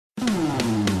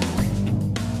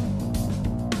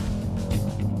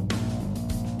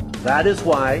That is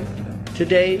why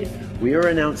today we are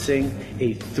announcing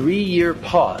a 3-year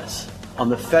pause on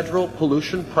the federal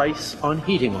pollution price on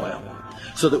heating oil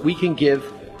so that we can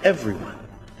give everyone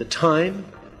the time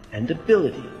and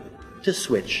ability to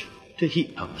switch to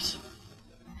heat pumps.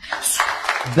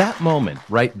 That moment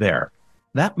right there,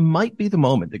 that might be the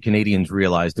moment that Canadians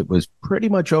realized it was pretty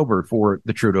much over for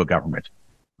the Trudeau government.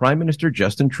 Prime Minister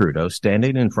Justin Trudeau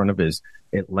standing in front of his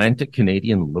Atlantic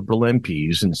Canadian Liberal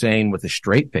MPs and saying with a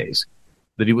straight face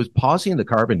that he was pausing the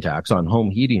carbon tax on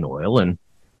home heating oil and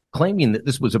claiming that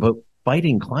this was about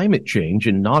fighting climate change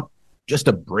and not just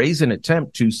a brazen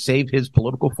attempt to save his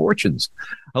political fortunes.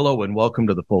 Hello and welcome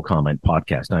to the Full Comment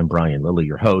Podcast. I'm Brian Lilley,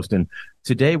 your host, and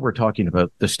today we're talking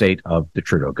about the state of the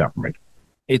Trudeau government.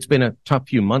 It's been a tough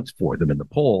few months for them in the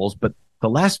polls, but the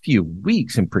last few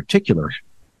weeks in particular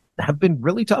have been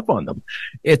really tough on them.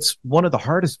 It's one of the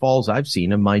hardest falls I've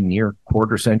seen in my near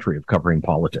quarter century of covering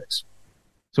politics.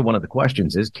 So one of the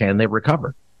questions is, can they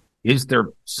recover? Is there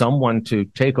someone to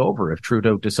take over if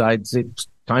Trudeau decides it's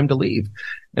time to leave?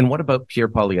 And what about Pierre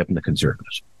Poilievre and the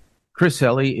Conservatives? Chris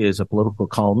Selley is a political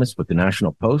columnist with the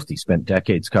National Post. He spent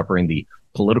decades covering the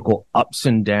political ups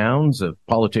and downs of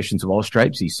politicians of all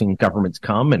stripes. He's seen governments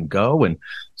come and go, and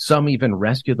some even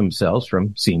rescue themselves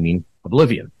from seeming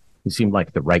oblivion. He seemed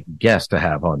like the right guest to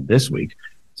have on this week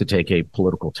to take a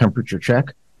political temperature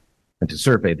check and to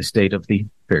survey the state of the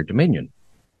Fair Dominion.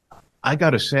 I got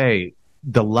to say,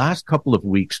 the last couple of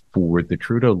weeks for the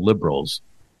Trudeau Liberals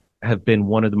have been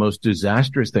one of the most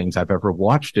disastrous things I've ever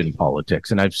watched in politics.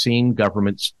 And I've seen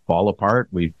governments fall apart.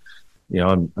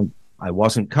 I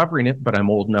wasn't covering it, but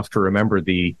I'm old enough to remember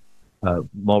the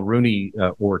Mulroney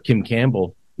or Kim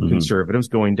Campbell Conservatives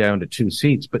going down to 2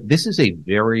 seats. But this is a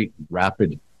very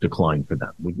rapid decline for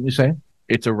them, wouldn't you say?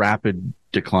 It's a rapid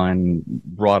decline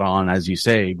brought on, as you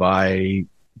say, by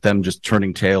them just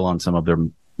turning tail on some of their,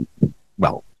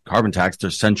 carbon tax, their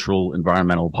central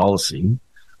environmental policy.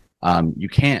 The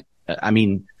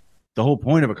whole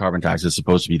point of a carbon tax is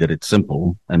supposed to be that it's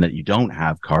simple and that you don't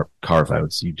have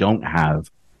carve-outs. You don't have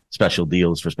special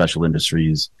deals for special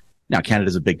industries. Now,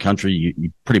 Canada's a big country.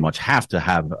 You pretty much have to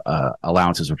have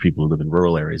allowances for people who live in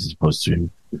rural areas as opposed to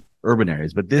urban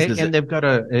areas. But they've got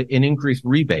an increased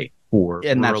rebate for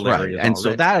and rural that's right. areas And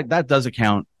already. so that does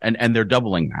account, and they're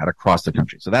doubling that across the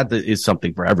country. So that is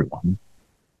something for everyone.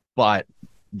 But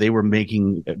they were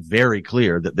making it very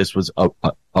clear that this was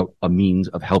a means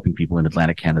of helping people in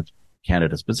Atlantic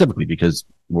Canada specifically, because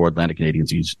more Atlantic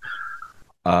Canadians use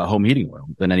home heating oil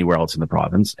than anywhere else in the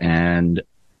province. And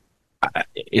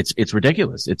it's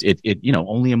ridiculous.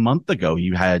 Only a month ago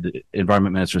you had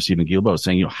Environment Minister Stephen Guilbeault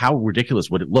saying, how ridiculous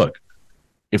would it look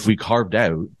if we carved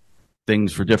out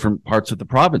things for different parts of the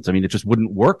province? I mean, it just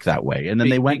wouldn't work that way. And then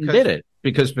they went and did it.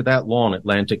 Because for that long,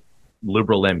 Atlantic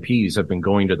Liberal MPs have been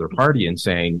going to their party and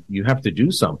saying, you have to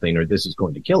do something or this is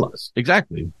going to kill us.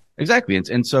 Exactly.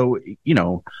 And so,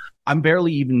 I'm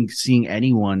barely even seeing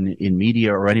anyone in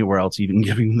media or anywhere else even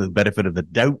giving them the benefit of the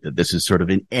doubt that this is sort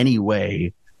of in any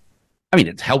way. I mean,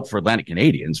 it's helped for Atlantic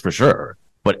Canadians for sure,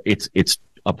 but it's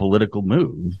a political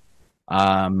move.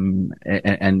 And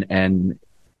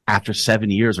after 7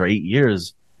 years or 8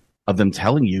 years of them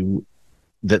telling you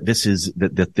that this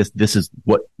is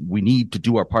what we need to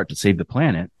do our part to save the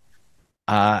planet,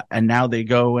 and now they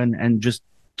go and just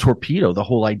torpedo the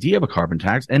whole idea of a carbon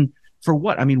tax. And for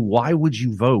what? I mean, why would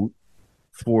you vote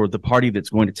for the party that's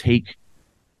going to take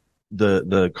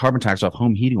the carbon tax off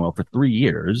home heating oil for 3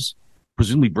 years,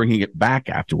 presumably bringing it back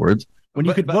afterwards, when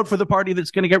you could vote for the party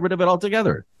that's going to get rid of it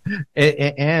altogether?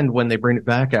 And when they bring it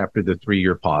back after the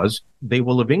 3-year pause, they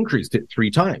will have increased it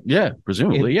 3 times. Yeah,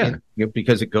 presumably,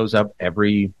 because it goes up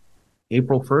every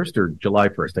April 1st or July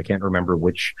 1st. I can't remember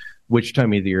which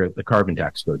time of the year the carbon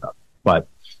tax goes up. But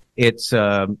it's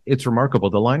remarkable.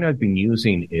 The line I've been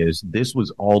using is this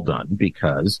was all done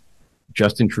because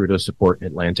Justin Trudeau's support in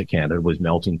Atlantic Canada was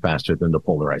melting faster than the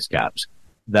polar ice caps.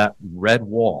 That red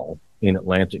wall in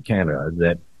Atlantic Canada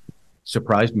that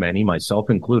surprised many, myself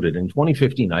included. In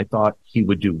 2015, I thought he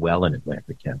would do well in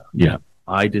Atlantic Canada. Yeah.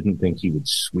 I didn't think he would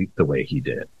sweep the way he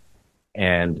did.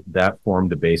 And that formed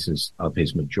the basis of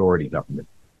his majority government.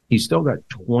 He's still got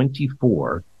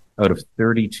 24 out of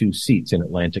 32 seats in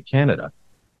Atlantic Canada.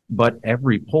 But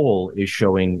every poll is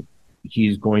showing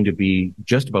he's going to be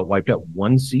just about wiped out.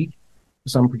 1 seat,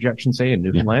 some projections say, in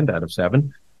Newfoundland out of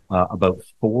 7. About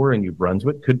 4 in New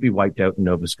Brunswick, could be wiped out in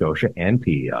Nova Scotia and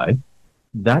PEI.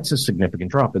 That's a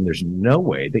significant drop, and there's no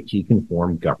way that he can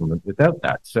form government without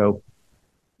that. So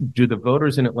do the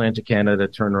voters in Atlantic Canada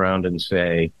turn around and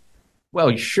say,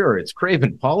 well, sure, it's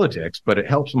craven politics, but it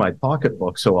helps my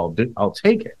pocketbook, so I'll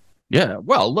take it? Yeah.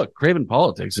 Well, look, craven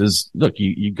politics is, look,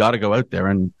 you got to go out there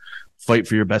and fight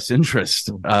for your best interest,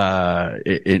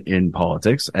 in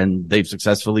politics. And they've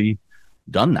successfully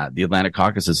done that. The Atlantic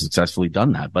Caucus has successfully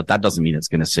done that, but that doesn't mean it's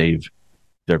going to save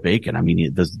their bacon. I mean,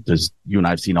 you and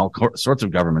I have seen all sorts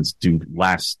of governments do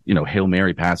Hail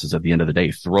Mary passes at the end of the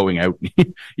day, throwing out,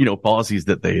 policies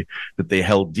that they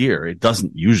held dear. It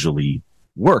doesn't usually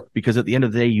work because at the end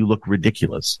of the day, you look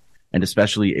ridiculous. And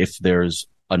especially if there's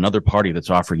another party that's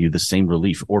offering you the same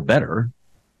relief or better,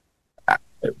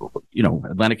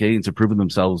 Atlantic Canadians have proven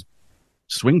themselves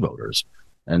swing voters,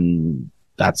 and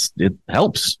it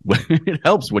helps. It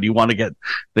helps when you want to get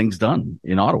things done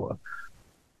in Ottawa.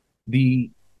 The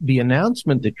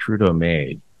announcement that Trudeau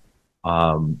made,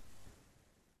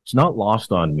 it's not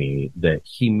lost on me that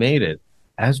he made it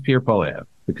as Pierre Poilievre,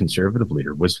 the Conservative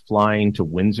leader, was flying to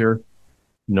Windsor,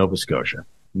 Nova Scotia,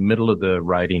 middle of the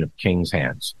riding of King's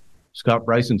Hands. Scott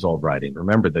Bryson's old riding.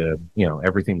 Remember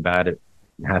everything bad that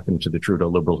happened to the Trudeau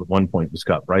Liberals at one point was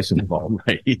Scott Bryson's fault.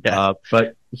 Right, yeah.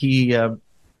 But he held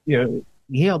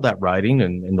that riding,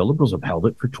 and the Liberals have held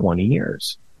it for 20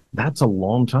 years. That's a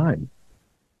long time.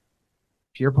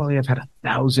 Pierre Poilievre had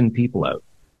 1,000 people out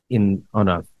on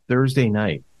a Thursday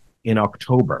night in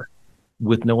October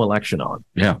with no election on.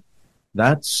 Yeah.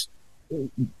 That's,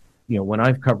 when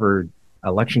I've covered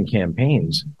election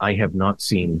campaigns, I have not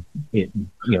seen it.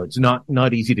 It's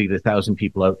not easy to get 1,000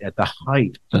 people out at the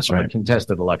height of a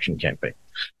contested election campaign.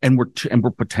 And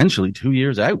we're potentially 2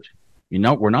 years out.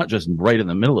 We're not just right in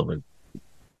the middle of it.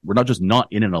 We're not just not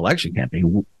in an election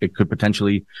campaign. It could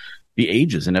potentially be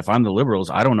ages. And if I'm the Liberals,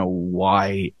 I don't know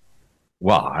why.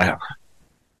 Well, I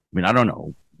don't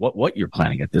know what you're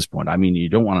planning at this point. I mean, you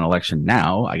don't want an election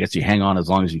now. I guess you hang on as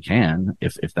long as you can.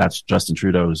 If that's Justin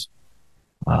Trudeau's,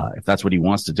 if that's what he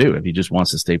wants to do, if he just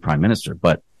wants to stay prime minister.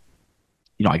 But,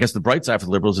 I guess the bright side for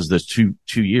the Liberals is there's two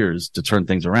years to turn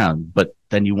things around. But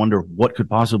then you wonder what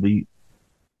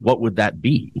would that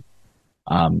be?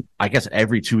 I guess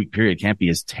every 2-week period can't be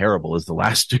as terrible as the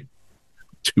last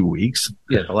 2 weeks.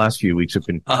 Yeah, the last few weeks have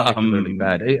been particularly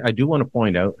bad. I do want to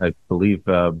point out, I believe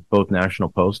both National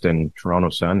Post and Toronto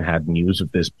Sun had news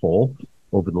of this poll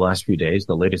over the last few days.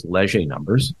 The latest Leger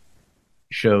numbers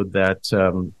showed that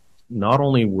not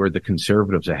only were the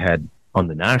Conservatives ahead on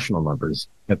the national numbers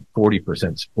at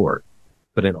 40% support,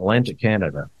 but in Atlantic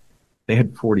Canada, they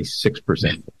had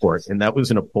 46% support. And that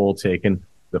was in a poll taken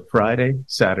the Friday,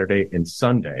 Saturday, and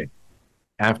Sunday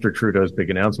after Trudeau's big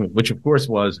announcement, which of course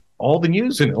was all the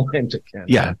news in Atlantic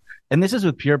Canada. Yeah. And this is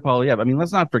with Pierre Poilievre. I mean,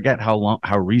 let's not forget how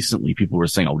recently people were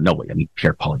saying, oh, no way. I mean,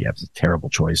 Pierre Poilievre is a terrible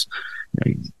choice.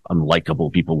 He's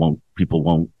unlikable. People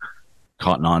won't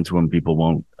cotton on to him. People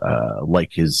won't,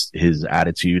 like his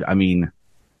attitude. I mean,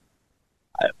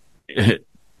 I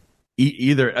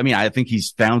think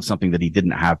he's found something that he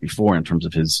didn't have before in terms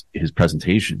of his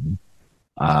presentation.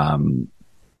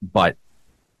 But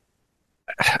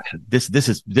this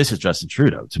is Justin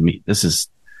Trudeau to me. This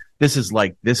is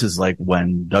like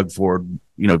when Doug Ford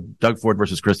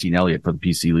versus Christine Elliott for the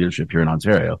PC leadership here in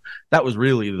Ontario. That was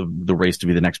really the race to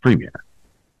be the next premier.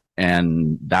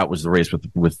 And that was the race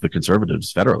with the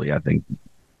Conservatives federally, I think.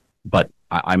 But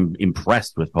I'm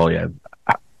impressed with Poilievre.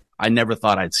 I never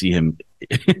thought I'd see him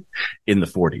in the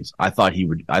 40s. I thought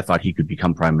he could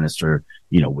become prime minister,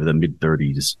 with a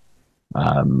mid-30s,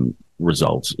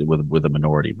 results with a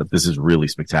minority, but this is really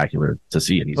spectacular to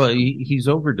see. And he's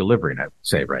over delivering, I would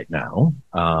say, right now.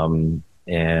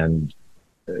 And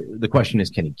the question is,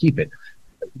 can he keep it?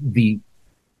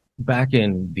 Back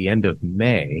in the end of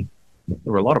May,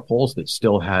 there were a lot of polls that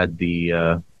still had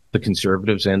the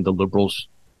Conservatives and the Liberals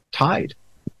tied.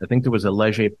 I think there was a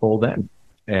Leger poll then,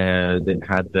 and that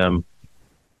had them,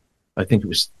 I think it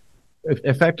was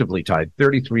effectively tied,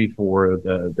 33 for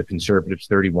the Conservatives,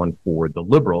 31 for the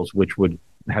Liberals, which would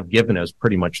have given us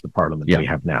pretty much the parliament we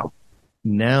have now.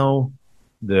 Now,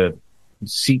 the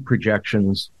seat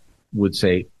projections would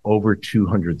say over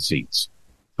 200 seats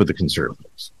for the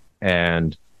Conservatives.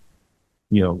 And,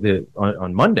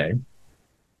 on Monday,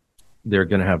 they're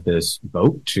going to have this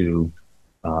vote to,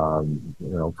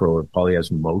 for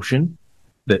Poilievre's motion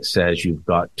that says you've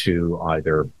got to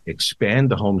either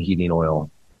expand the home heating oil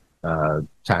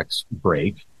tax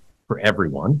break for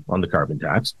everyone on the carbon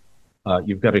tax.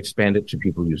 You've got to expand it to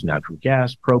people who use natural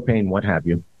gas, propane, what have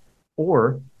you.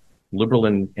 Or Liberal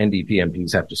and NDP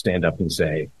MPs have to stand up and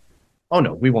say, oh,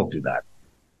 no, we won't do that.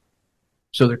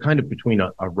 So they're kind of between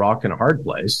a rock and a hard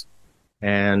place.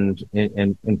 And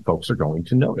folks are going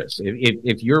to notice.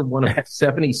 If you're one of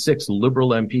 76 Liberal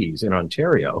MPs in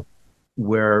Ontario,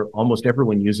 where almost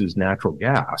everyone uses natural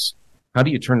gas, how do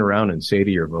you turn around and say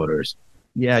to your voters,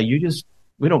 yeah, you just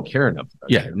We don't care enough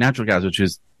about natural gas, which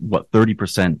is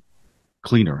 30%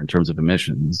 cleaner in terms of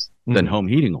emissions than home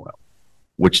heating oil,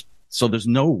 so there's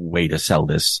no way to sell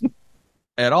this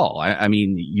at all. I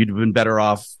mean, you'd have been better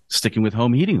off sticking with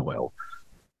home heating oil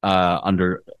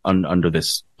under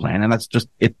this plan. And that's just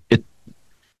it.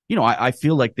 I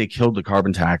feel like they killed the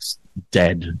carbon tax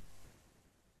dead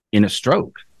in a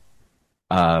stroke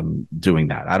doing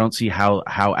that. I don't see how,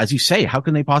 as you say, how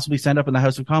can they possibly stand up in the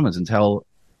House of Commons and tell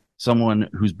someone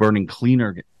who's burning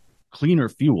cleaner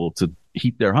fuel to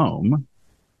heat their home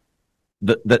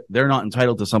that they're not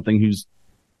entitled to something who's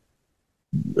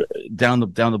down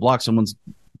the block, someone's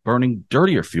burning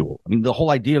dirtier fuel. I mean, the whole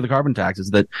idea of the carbon tax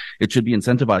is that it should be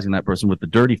incentivizing that person with the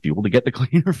dirty fuel to get the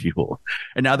cleaner fuel.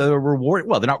 And now they're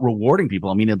not rewarding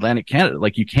people. I mean, Atlantic Canada,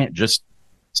 like, you can't just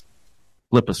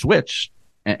flip a switch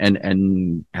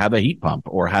and have a heat pump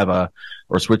or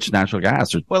switch to natural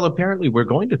gas. Well, apparently we're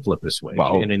going to flip a switch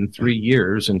and in 3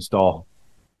 years install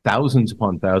thousands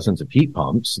upon thousands of heat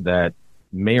pumps that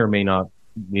we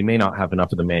may not have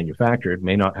enough of them manufactured,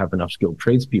 may not have enough skilled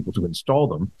tradespeople to install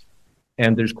them.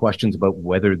 And there's questions about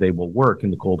whether they will work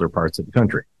in the colder parts of the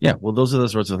country. Yeah, well, those are the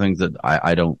sorts of things that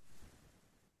I don't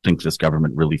think this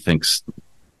government really thinks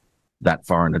that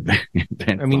far in advance.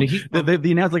 I mean,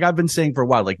 the announcement, like I've been saying for a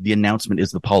while, like the announcement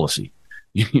is the policy.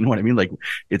 You know what I mean? Like,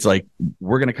 it's like,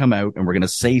 we're going to come out and we're going to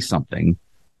say something,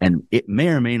 and it may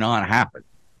or may not happen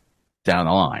down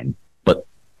the line, but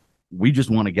we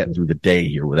just want to get through the day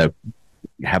here without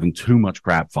having too much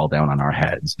crap fall down on our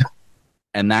heads.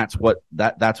 And that's what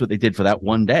they did for that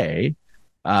one day.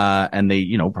 And they,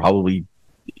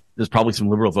 there's probably some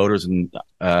Liberal voters in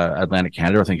Atlantic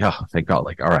Canada who think, oh, thank God,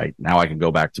 like, all right, now I can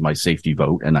go back to my safety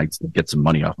vote and I get some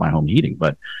money off my home heating.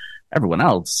 But everyone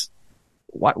else,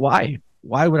 why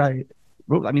would I?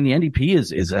 I mean, the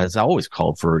NDP has always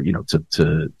called for,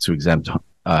 to exempt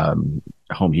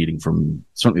home heating from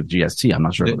certainly the GST. I'm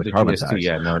not sure about the carbon GST, tax.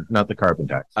 Yeah, no, not the carbon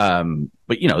tax.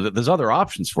 But there's other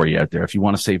options for you out there if you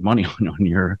want to save money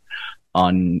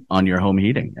on your home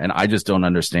heating. And I just don't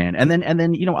understand. And then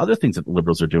other things that the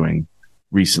Liberals are doing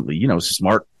recently,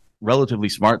 relatively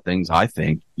smart things. I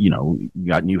think, you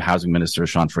got new housing minister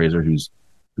Sean Fraser who's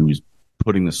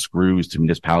putting the screws to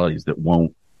municipalities that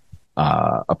won't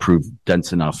approve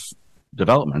dense enough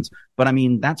developments. But I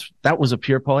mean, that was a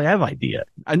Pierre Poilievre idea,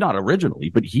 not originally,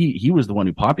 but he was the one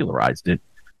who popularized it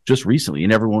just recently.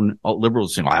 And all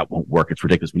Liberals saying, "Oh, it won't work. It's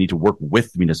ridiculous. We need to work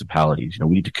with municipalities.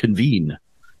 We need to convene,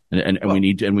 and we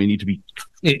need to be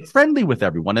friendly with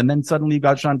everyone." And then suddenly you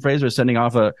got Sean Fraser sending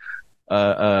off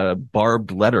a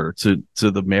barbed letter to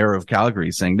the mayor of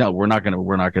Calgary saying, "No, we're not going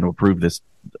to approve this.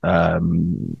 We're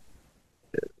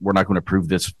not going to approve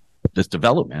this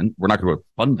development. We're not going to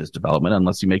fund this development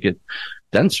unless you make it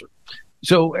denser."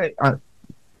 So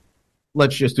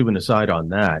let's just do an aside on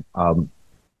that.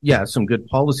 Some good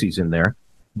policies in there,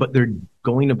 but they're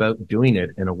going about doing it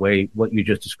in a way, what you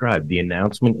just described. The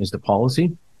announcement is the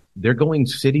policy. They're going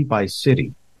city by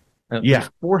city. There's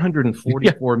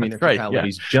 444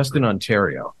 municipalities just in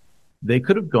Ontario. They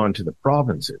could have gone to the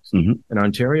provinces. Mm-hmm. And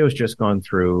Ontario's just gone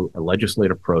through a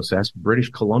legislative process.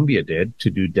 British Columbia did to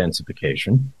do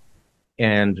densification.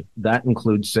 And that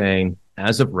includes saying,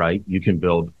 as of right, you can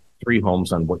build 3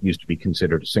 homes on what used to be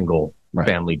considered a single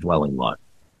family dwelling lot.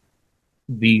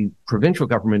 The provincial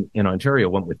government in Ontario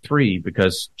went with 3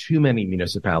 because too many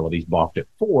municipalities balked at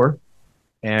 4.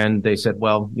 And they said,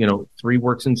 3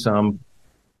 works in some,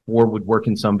 4 would work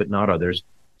in some, but not others.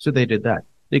 So they did that.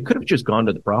 They could have just gone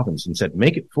to the province and said,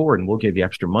 make it 4 and we'll give you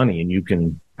extra money and you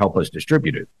can help us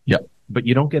distribute it. Yeah. But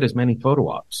you don't get as many photo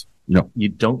ops. No. You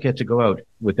don't get to go out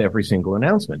with every single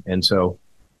announcement. And so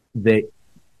they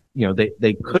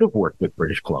could have worked with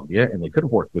British Columbia and they could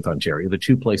have worked with Ontario, the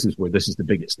 2 places where this is the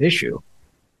biggest issue.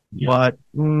 Yeah. But,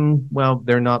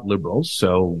 they're not Liberals,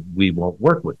 so we won't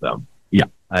work with them. Yeah.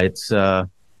 It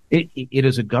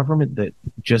is a government that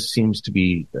just seems to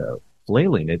be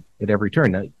flailing at every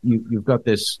turn. Now, you've got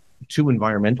this 2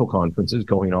 environmental conferences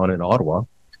going on in Ottawa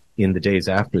in the days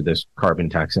after this carbon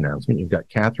tax announcement. You've got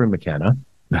Catherine McKenna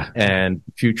and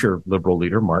future Liberal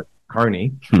leader Mark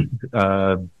Carney,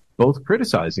 both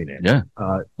criticizing it. Yeah.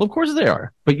 Well, of course they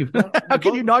are. But how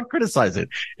can you not criticize it?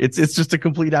 It's just a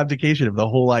complete abdication of the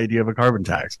whole idea of a carbon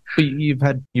tax. But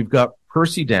you've got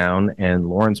Percy Down and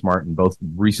Lawrence Martin both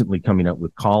recently coming out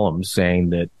with columns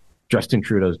saying that Justin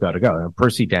Trudeau's got to go. Now,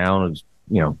 Percy Down is,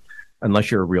 unless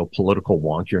you're a real political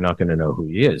wonk, you're not going to know who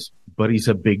he is. But he's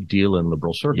a big deal in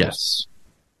Liberal circles. Yes.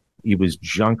 He was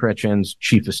Jean Chrétien's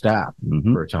chief of staff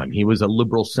for a time. He was a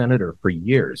Liberal senator for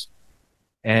years.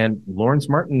 And Lawrence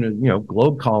Martin,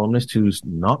 Globe columnist who's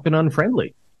not been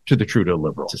unfriendly to the Trudeau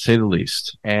Liberals. To say the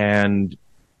least. And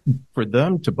for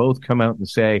them to both come out and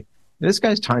say, this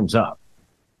guy's time's up,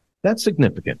 that's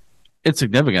significant. It's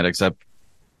significant, except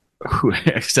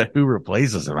who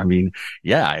replaces him. I mean,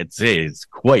 yeah, it's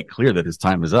quite clear that his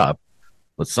time is up,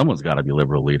 but someone's got to be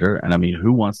Liberal leader. And I mean,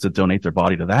 who wants to donate their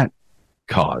body to that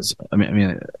cause? I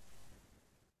mean,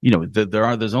 you know,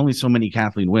 there's only so many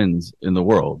Kathleen Wynnes in the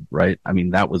world, right? I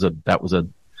mean, that was a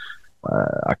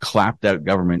clapped out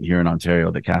government here in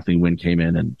Ontario that Kathleen Wynne came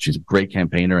in, and she's a great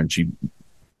campaigner, and she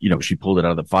pulled it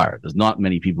out of the fire. There's not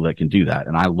many people that can do that.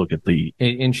 And I look at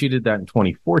and she did that in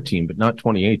 2014, but not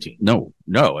 2018. No,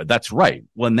 that's right.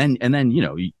 Well, and then, you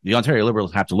know, the Ontario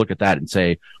Liberals have to look at that and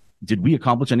say, did we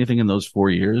accomplish anything in those 4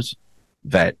 years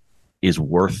that is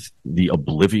worth the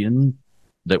oblivion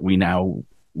that we now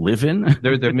live in?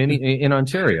 There are many in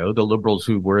Ontario. The Liberals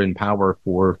who were in power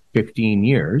for 15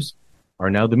 years are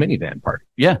now the minivan party.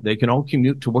 Yeah. They can all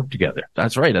commute to work together.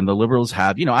 That's right. And the Liberals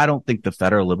have, you know, I don't think the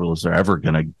federal Liberals are ever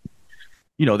going to,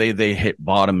 you know, they hit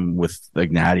bottom with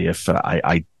Ignatieff.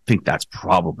 I think that's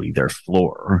probably their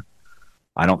floor.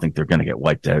 I don't think they're going to get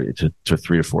wiped out to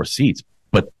 3 or 4 seats,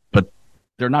 but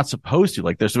they're not supposed to.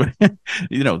 Like, there's,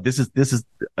 you know, this is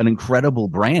an incredible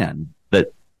brand that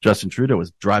Justin Trudeau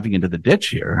is driving into the ditch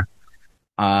here.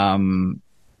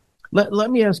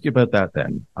 Let me ask you about that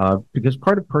then, because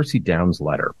part of Percy Down's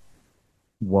letter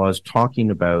was talking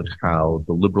about how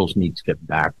the Liberals need to get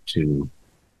back to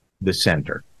the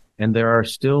center. And there are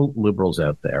still Liberals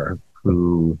out there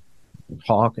who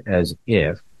talk as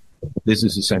if this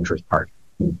is a centrist party.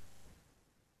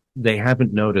 They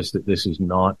haven't noticed that this is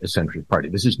not a centrist party.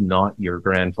 This is not your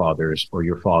grandfather's or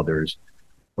your father's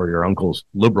or your uncle's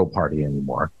Liberal Party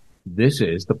anymore. This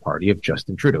is the party of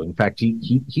Justin Trudeau. In fact,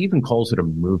 he even calls it a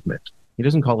movement. He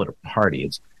doesn't call it a party.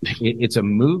 It's a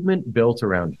movement built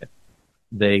around him.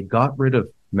 They got rid of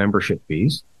membership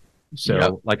fees. So,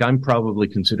 yep. Like, I'm probably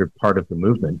considered part of the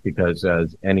movement because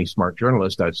as any smart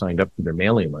journalist, I've signed up for their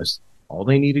mailing list. All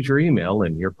they need is your email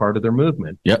and you're part of their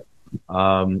movement. Yep.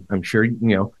 I'm sure, you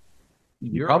know,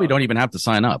 you probably don't even have to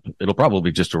sign up. It'll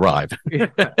probably just arrive.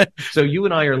 So you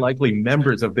and I are likely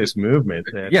members of this movement.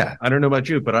 Yeah. I don't know about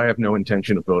you, but I have no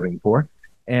intention of voting for.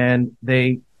 And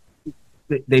they've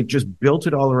just built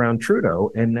it all around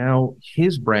Trudeau, and now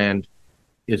his brand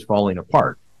is falling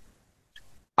apart.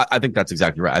 I think that's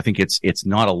exactly right. I think it's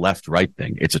not a left-right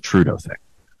thing. It's a Trudeau thing.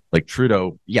 Like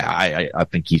Trudeau, yeah, I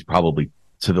think he's probably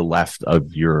to the left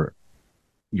of your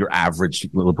average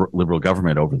liberal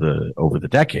government over the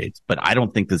decades, but I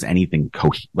don't think there's anything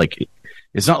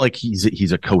it's not like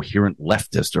he's a coherent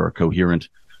leftist or a coherent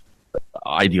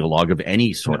ideologue of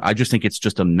any sort. I just think it's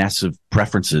just a mess of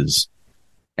preferences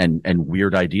and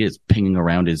weird ideas pinging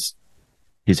around his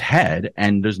head,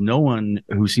 and there's no one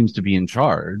who seems to be in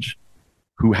charge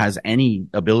who has any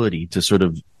ability to sort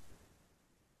of,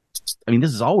 I mean,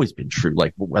 this has always been true.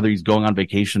 Like, whether he's going on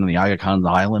vacation on the Aga Khan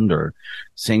Island or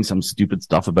saying some stupid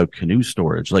stuff about canoe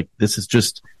storage, like, this is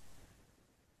just,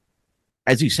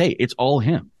 as you say, it's all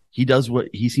him. He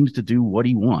seems to do what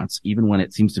he wants, even when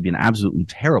it seems to be an absolutely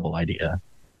terrible idea.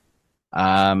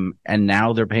 And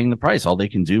now they're paying the price. All they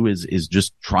can do is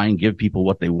just try and give people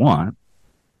what they want.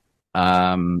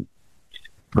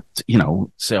 You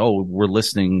know, say, oh, we're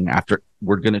listening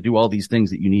we're going to do all these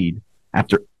things that you need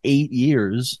after 8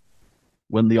 years,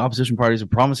 when the opposition parties are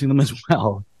promising them as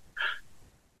well.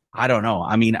 I don't know.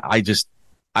 I mean,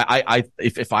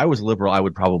 if I was Liberal, I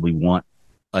would probably want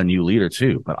a new leader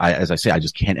too. But as I say, I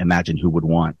just can't imagine who would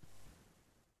want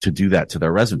to do that to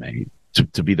their resume,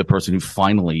 to be the person who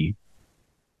finally,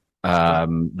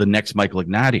 the next Michael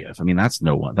Ignatieff. I mean, that's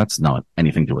not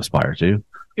anything to aspire to.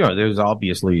 You know, there's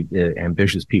obviously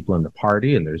ambitious people in the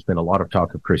party, and there's been a lot of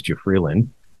talk of Chrystia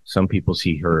Freeland. Some people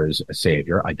see her as a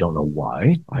savior. I don't know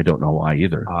why. I don't know why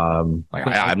either.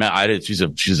 She's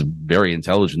a very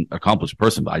intelligent, accomplished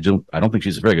person, but I don't think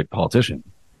she's a very good politician.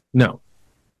 No.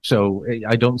 So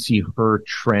I don't see her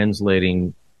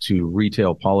translating to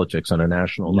retail politics on a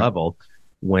national level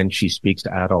when she speaks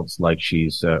to adults like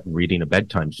she's reading a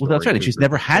bedtime story. Well, that's right. And she's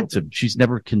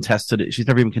never contested it. She's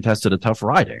never even contested a tough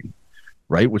riding,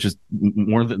 right? Which is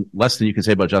less than you can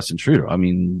say about Justin Trudeau. I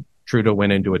mean, Trudeau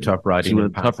went into a tough riding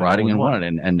and won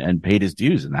it and paid his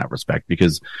dues in that respect,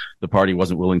 because the party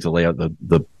wasn't willing to lay out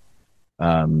the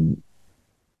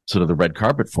sort of the red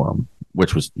carpet for him,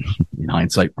 which was in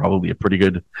hindsight probably a pretty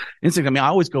good instinct. I mean, I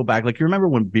always go back, like, you remember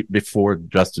when before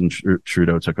Justin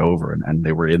Trudeau took over and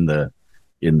they were in the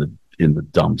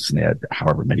dumps and they had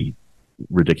however many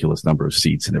ridiculous number of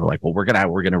seats, and they were like, well, we're gonna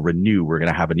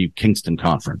have a new Kingston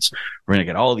conference. We're gonna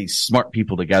get all these smart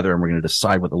people together and we're gonna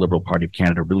decide what the Liberal Party of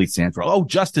Canada really stands for. Oh,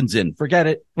 Justin's in, forget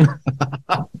it.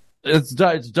 It's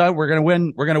done. It's done. We're gonna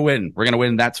win. We're gonna win. We're gonna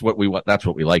win. That's what we want. That's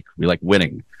what we like. We like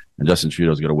winning. And Justin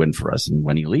Trudeau's gonna win for us. And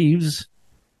when he leaves,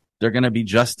 they're gonna be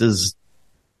just as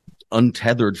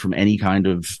untethered from any kind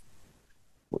of,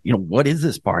 what is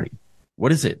this party?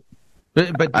 What is it?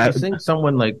 But I think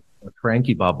someone like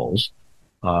Frankie Bubbles,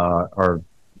 our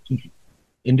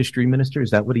industry minister,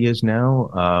 is that what he is now?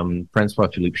 Francois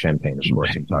Philippe Champagne, of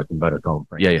course. I'm talking about at home.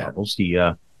 Frankie Bubbles. He,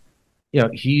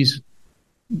 he's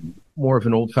more of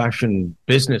an old-fashioned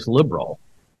business liberal.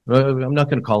 I'm not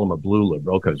going to call him a blue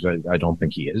liberal because I don't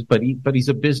think he is, but he's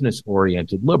a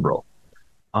business-oriented liberal.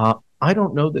 I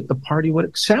don't know that the party would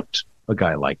accept a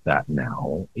guy like that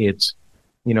now. It's,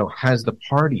 has the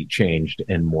party changed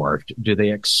and morphed? Do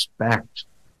they expect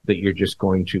that you're just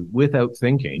going to, without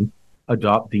thinking,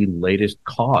 adopt the latest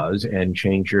cause and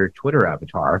change your Twitter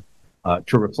avatar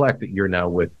to reflect that you're now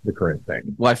with the current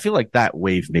thing? Well, I feel like that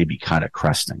wave may be kind of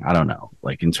cresting. I don't know,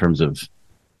 like in terms of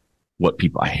what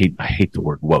people, I hate the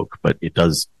word woke, but it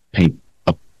does paint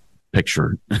a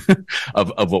picture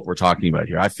of what we're talking about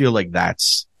here. I feel like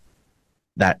that's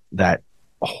that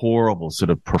horrible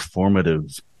sort of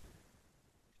performative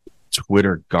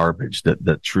Twitter garbage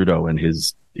that Trudeau and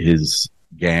his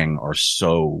gang are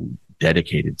so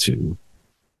dedicated to.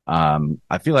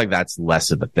 I feel like that's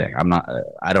less of a thing.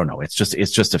 I don't know. It's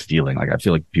just a feeling. Like, I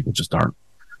feel like people just aren't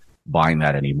buying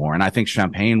that anymore. And I think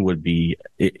Champagne would be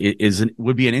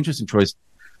an interesting choice,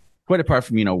 quite apart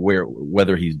from,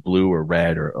 whether he's blue or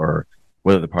red or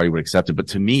whether the party would accept it. But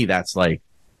to me, that's like,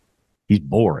 he's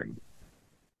boring.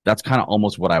 That's kind of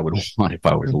almost what I would want if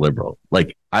I was liberal.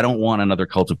 Like, I don't want another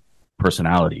cult of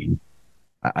personality.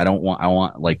 I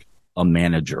want like a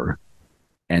manager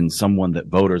and someone that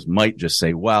voters might just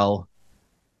say, well,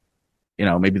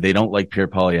 maybe they don't like Pierre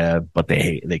Poilievre, but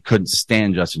they couldn't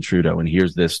stand Justin Trudeau. And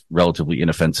here's this relatively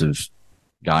inoffensive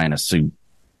guy in a suit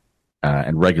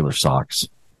and regular socks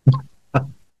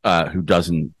who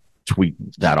doesn't tweet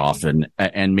that often.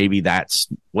 And maybe that's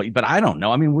what, but I don't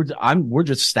know. I mean, I'm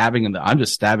just stabbing in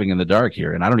the dark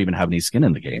here, and I don't even have any skin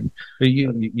in the game.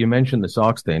 You mentioned the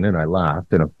socks thing, and I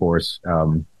laughed. And of course,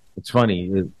 it's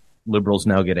funny. Liberals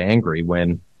now get angry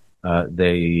when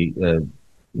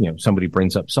somebody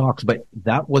brings up socks, but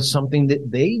that was something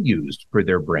that they used for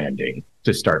their branding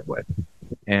to start with.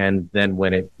 And then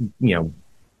when it,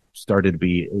 started to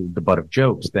be the butt of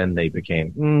jokes, then they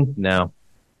became, no,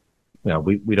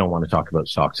 we don't want to talk about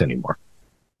socks anymore.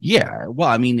 Yeah. Well,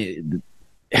 I mean,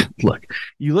 look,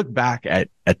 you look back at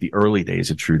the early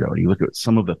days of Trudeau, and you look at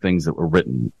some of the things that were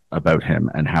written about him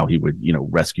and how he would,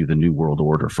 rescue the New World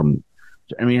Order from,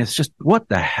 it's just, what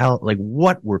the hell, like,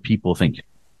 what were people thinking?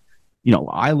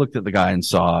 I looked at the guy and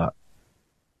saw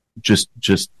just,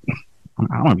 I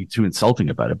don't want to be too insulting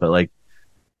about it, but like,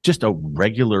 just a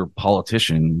regular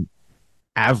politician,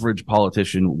 average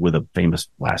politician with a famous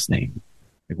last name.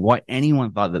 Like, why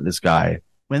anyone thought that this guy,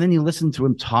 when then you listen to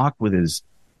him talk with his,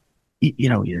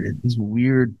 this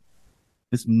weird,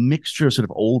 this mixture of sort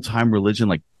of old time religion,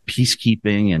 like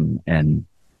peacekeeping and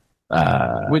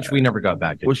which we never got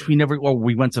back to.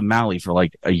 We went to Mali for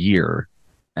like a year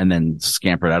and then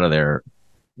scampered out of there.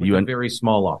 With a very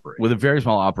small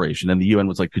operation. And the UN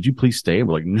was like, could you please stay? And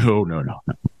we're like, no.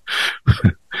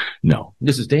 No.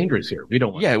 This is dangerous here. We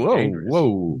don't want to.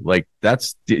 Whoa. Like,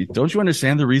 don't you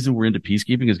understand the reason we're into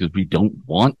peacekeeping is because we don't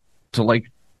want to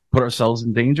like put ourselves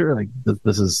in danger? Like,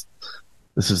 this has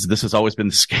always been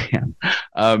the scam.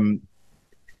 And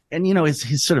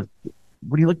his sort of,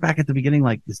 when you look back at the beginning,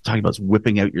 like he's talking about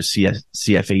whipping out your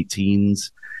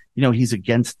CF-18s, he's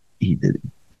against,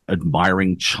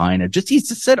 admiring China. He's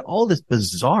just said all this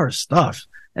bizarre stuff,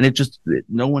 and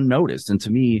no one noticed. And to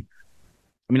me,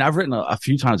 I mean, I've written a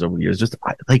few times over the years,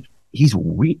 he's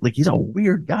weird, like he's a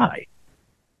weird guy.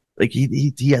 Like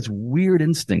he has weird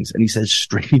instincts and he says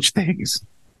strange things.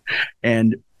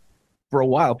 And for a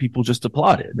while, people just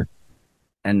applauded.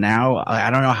 And now I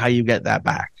don't know how you get that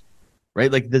back. Right?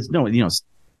 Like there's no,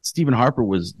 Stephen Harper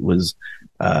was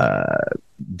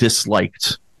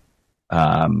disliked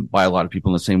by a lot of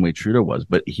people in the same way Trudeau was,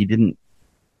 but he didn't.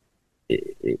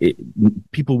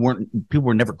 People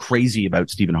were never crazy about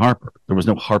Stephen Harper. There was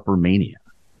no Harper mania.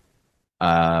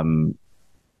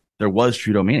 There was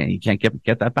Trudeau mania. You can't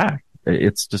get that back.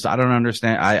 It's just, I don't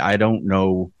understand. I don't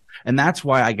know. And that's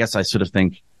why I guess I sort of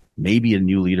think maybe a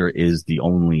new leader is the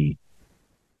only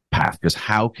path, because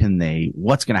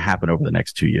what's going to happen over the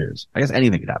next 2 years? I guess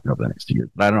anything could happen over the next 2 years,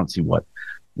 but I don't see what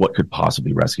could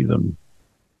possibly rescue them.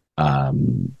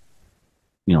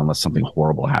 Unless something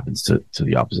horrible happens to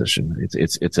the opposition.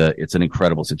 It's an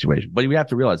incredible situation, but we have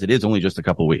to realize it is only just a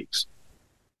couple of weeks.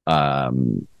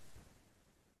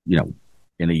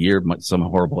 in a year, some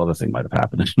horrible other thing might have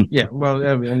happened. Yeah, well,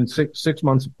 I mean, six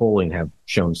months of polling have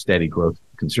shown steady growth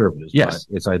of Conservatives. Yes.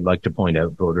 But as I'd like to point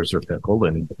out, voters are fickle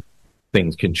and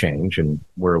things can change, and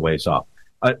we're a ways off.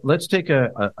 Let's take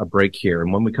a break here,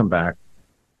 and when we come back,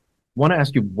 I want to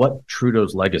ask you what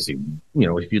Trudeau's legacy,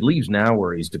 if he leaves now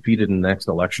or he's defeated in the next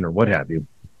election or what have you,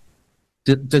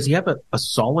 does he have a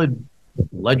solid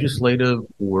legislative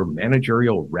or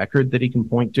managerial record that he can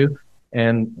point to?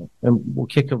 And we'll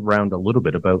kick around a little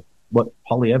bit about what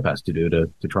Poilievre has to do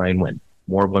to try and win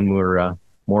more when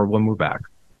we're back.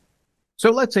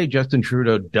 So let's say Justin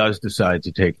Trudeau does decide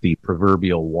to take the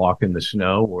proverbial walk in the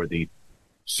snow or the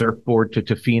surfboard to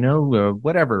Tofino,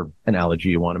 whatever analogy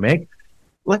you want to make.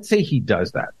 Let's say he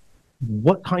does that.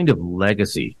 What kind of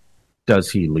legacy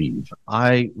does he leave?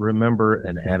 I remember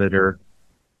an editor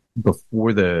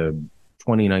before the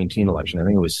 2019 election, I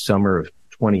think it was summer of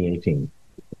 2018,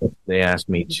 they asked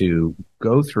me to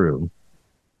go through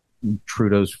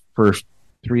Trudeau's first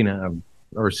 3.5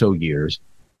 or so years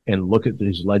and look at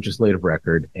his legislative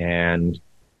record and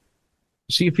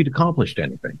see if he'd accomplished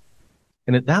anything.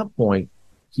 And at that point,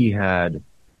 he had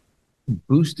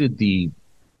boosted the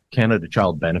Canada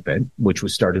Child Benefit, which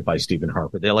was started by Stephen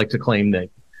Harper. They like to claim that,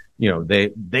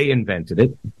 they invented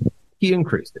it. He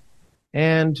increased it.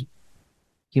 And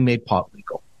he made pot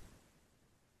legal.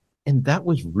 And that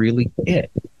was really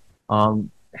it.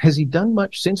 Has he done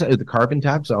much since? The carbon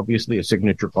tax, obviously a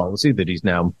signature policy that he's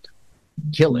now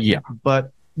killing. Yeah.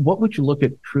 But what would you look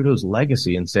at Trudeau's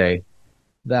legacy and say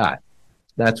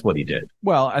that's what he did?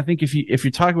 Well, I think if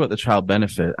you're talking about the child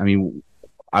benefit, I mean,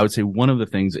 I would say one of the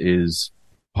things is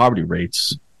poverty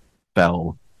rates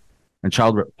fell, and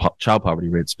child poverty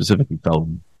rates specifically fell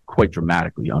quite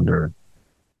dramatically under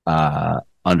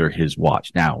his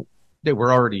watch. Now, they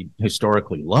were already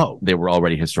historically low.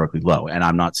 And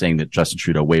I'm not saying that Justin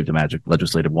Trudeau waved a magic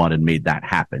legislative wand and made that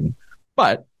happen.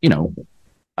 But,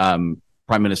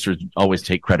 prime ministers always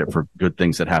take credit for good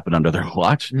things that happen under their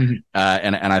watch. Mm-hmm.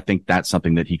 And I think that's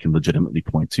something that he can legitimately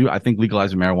point to. I think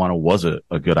legalizing marijuana was a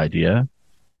good idea.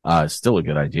 Still a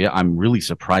good idea. I'm really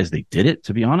surprised they did it,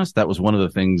 to be honest. That was one of the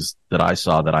things that I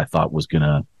saw that I thought was going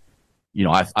to,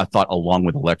 I thought along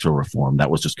with electoral reform,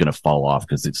 that was just going to fall off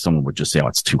because someone would just say, oh,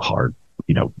 it's too hard.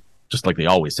 Just like they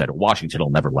always said, Washington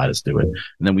will never let us do it. And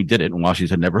then we did it, and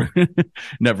Washington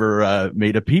never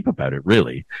made a peep about it,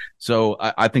 really. So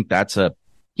I think that's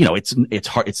it's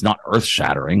hard. It's not earth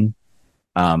shattering.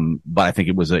 But I think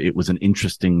it was an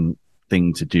interesting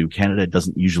thing to do. Canada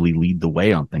doesn't usually lead the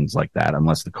way on things like that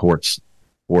unless the courts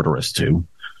order us to.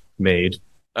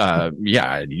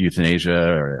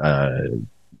 Euthanasia or,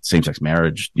 same-sex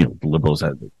marriage, the Liberals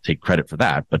had to take credit for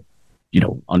that. But,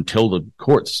 until the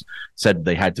courts said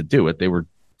they had to do it, they were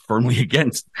firmly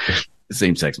against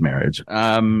same-sex marriage.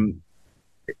 I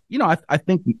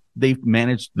think they've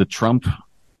managed the Trump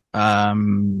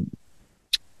 4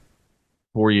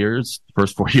 years,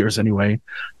 first 4 years anyway,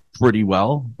 pretty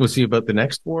well. We'll see about the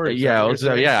next 4.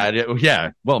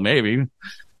 Well, maybe.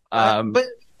 But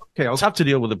okay, tough to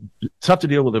deal with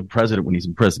a president when he's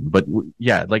in prison. But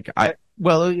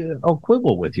I'll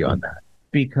quibble with you on that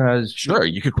because sure,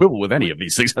 you could quibble with any of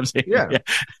these things I'm saying. Yeah,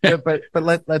 but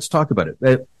let's talk about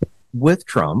it. With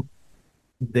Trump,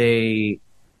 they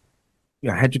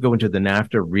had to go into the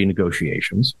NAFTA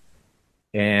renegotiations,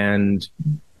 and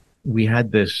we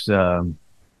had this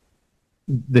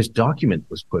document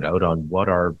was put out on what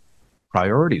our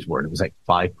priorities were. And it was like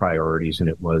 5 priorities, and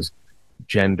it was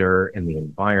gender and the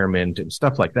environment and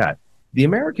stuff like that. The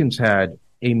Americans had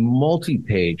a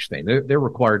multi-page thing. They're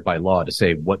required by law to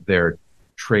say what their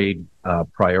trade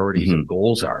priorities mm-hmm. and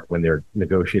goals are when they're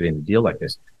negotiating a deal like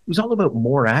this. It was all about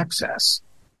more access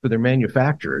for their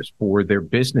manufacturers, for their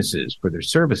businesses, for their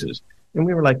services. And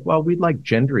we were like, well, we'd like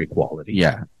gender equality.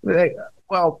 Yeah.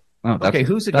 Okay,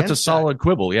 who's against that? That's a solid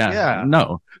quibble. Yeah.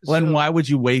 No. Well, then why would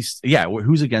you waste? Yeah.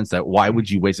 Who's against that? Why would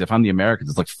you waste it? If I'm the Americans,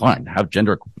 it's like, fine, have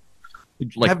gender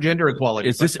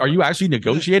equality. Are you actually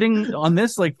negotiating on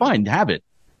this? Like, fine, have it.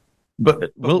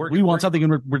 But we want something in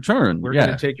return. We're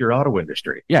going to take your auto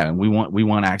industry. Yeah. And we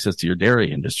want access to your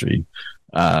dairy industry.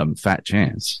 Fat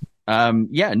chance.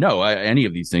 Any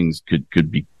of these things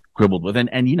could be quibbled with.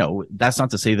 And that's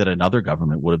not to say that another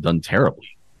government would have done terribly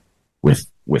with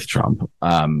Trump.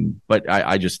 But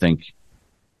I just think,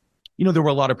 there were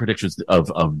a lot of predictions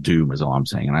of doom is all I'm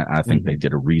saying. And I think mm-hmm. they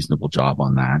did a reasonable job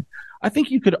on that. I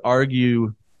think you could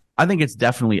argue, I think it's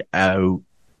definitely out.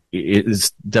 It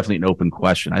is definitely an open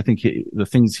question. I think the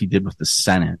things he did with the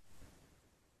Senate,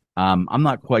 I'm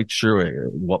not quite sure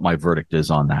what my verdict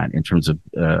is on that in terms of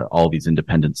all these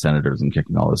independent senators and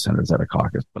kicking all the senators out of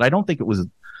caucus. But I don't think it was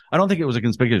I don't think it was a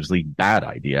conspicuously bad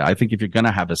idea. I think if you're going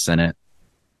to have a Senate,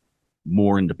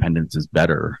 more independence is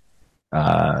better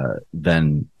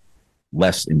than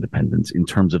less independence in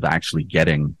terms of actually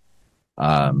getting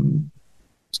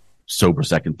sober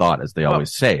second thought, as they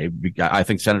always say. I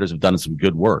think senators have done some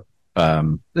good work.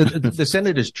 The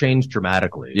Senate has changed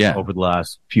dramatically over the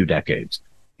last few decades.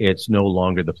 It's no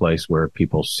longer the place where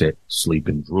people sit, sleep,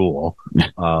 and drool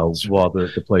while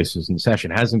the place is in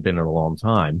session. It hasn't been in a long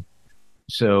time.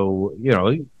 So,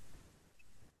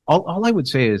 all I would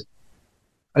say is,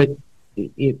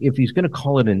 if he's going to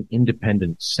call it an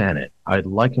independent Senate, I'd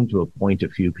like him to appoint a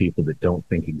few people that don't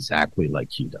think exactly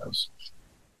like he does.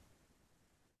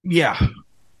 Yeah.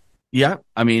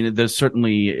 I mean, there's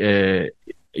certainly,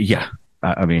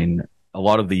 I mean, a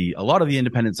lot of the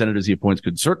independent senators he appoints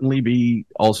could certainly be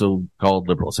also called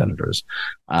liberal senators.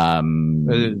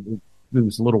 It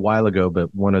was a little while ago,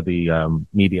 but one of the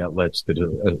media outlets did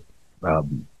a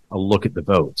look at the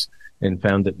votes and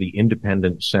found that the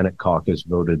independent Senate caucus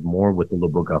voted more with the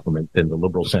Liberal government than the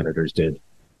Liberal senators did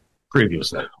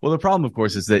previously. Well, the problem, of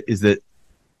course, is that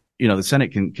the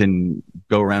Senate can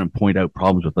go around and point out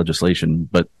problems with legislation,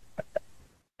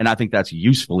 and I think that's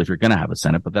useful if you're going to have a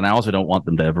Senate. But then I also don't want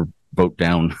them to ever vote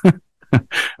down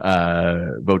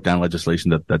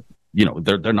legislation that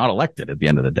they're not elected at the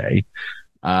end of the day.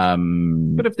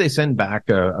 But if they send back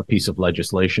a piece of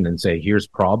legislation and say, here's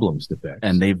problems to fix.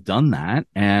 And they've done that.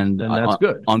 And that's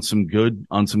good. On some good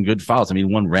files. I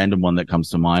mean, one random one that comes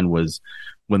to mind was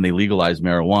when they legalized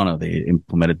marijuana, they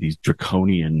implemented these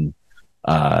draconian,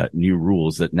 new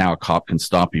rules that now a cop can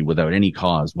stop you without any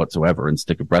cause whatsoever and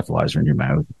stick a breathalyzer in your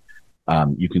mouth.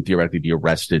 You can theoretically be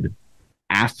arrested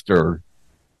after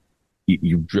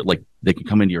you they can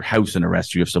come into your house and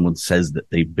arrest you if someone says that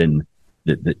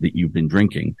that you've been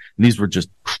drinking. And these were just,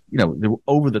 they were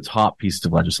over the top pieces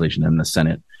of legislation, and the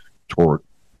Senate tore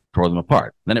them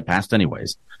apart. Then it passed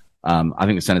anyways. I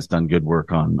think the Senate's done good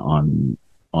work on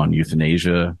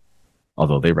euthanasia,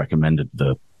 although they recommended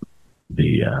the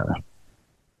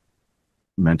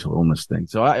mental illness thing.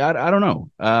 So I don't know.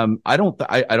 I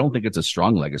don't think it's a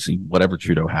strong legacy, whatever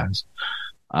Trudeau has.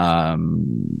 I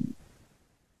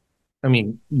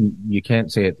mean, you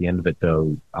can't say at the end of it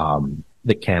though,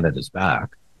 that Canada's back.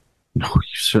 No,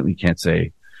 you certainly can't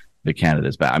say that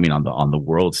Canada's back. I mean, on the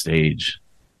world stage,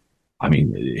 I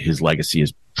mean, his legacy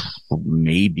is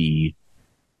maybe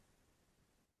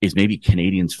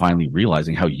Canadians finally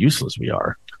realizing how useless we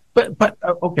are. But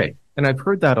okay. And I've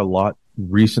heard that a lot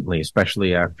recently,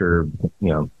 especially after,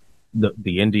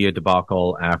 the India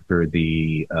debacle, after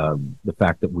the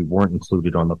fact that we weren't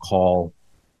included on the call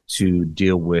to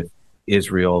deal with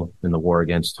Israel in the war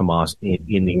against Hamas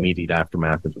in the immediate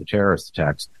aftermath of the terrorist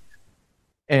attacks.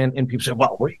 And people say,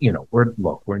 well,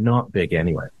 we're not big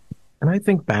anyway. And I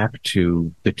think back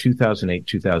to the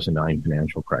 2008-2009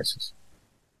 financial crisis.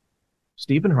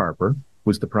 Stephen Harper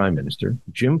was the prime minister.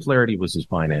 Jim Flaherty was his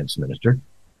finance minister.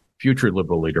 Future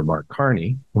Liberal leader Mark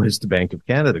Carney was the Bank of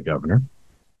Canada governor.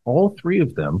 All three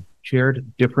of them chaired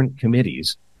different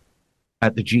committees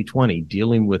at the G20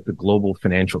 dealing with the global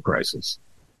financial crisis.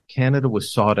 Canada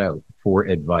was sought out for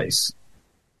advice.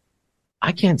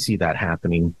 I can't see that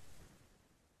happening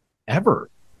ever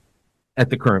at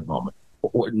the current moment.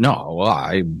 No,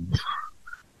 I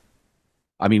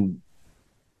mean,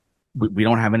 we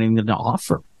don't have anything to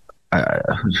offer.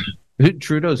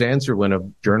 Trudeau's answer when a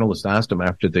journalist asked him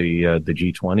after the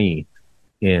G20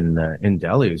 in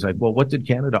Delhi, he's like, well, what did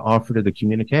Canada offer to the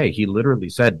communique? He literally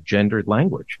said gendered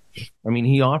language. I mean,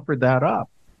 he offered that up.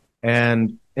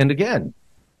 And again,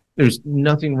 there's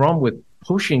nothing wrong with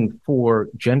pushing for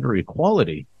gender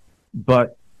equality,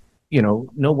 but, no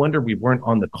wonder we weren't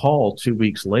on the call 2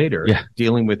 weeks later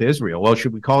dealing with Israel. Well,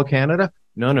 should we call Canada?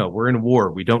 No, we're in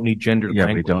war. We don't need gendered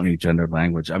language. We don't need gendered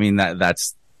language. I mean,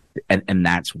 that's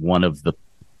one of the,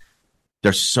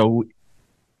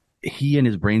 he and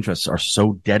his brain trusts are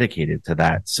so dedicated to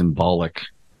that symbolic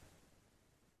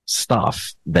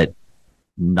stuff that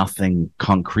nothing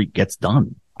concrete gets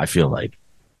done, I feel like.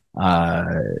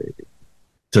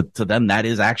 To them, that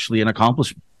is actually an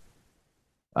accomplishment.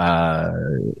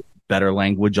 Better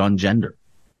language on gender.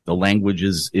 The language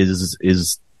is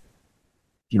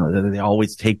they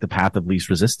always take the path of least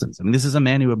resistance. I mean, this is a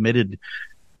man who admitted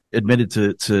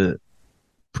to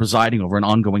presiding over an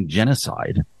ongoing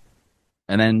genocide,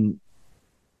 and then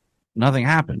nothing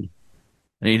happened,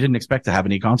 and he didn't expect to have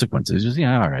any consequences. Just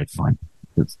all right, fine.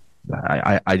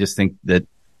 I just think that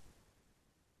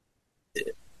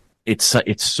it's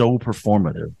so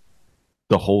performative,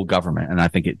 the whole government, and I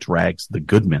think it drags the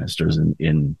good ministers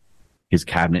in his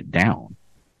cabinet down.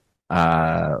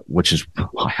 which is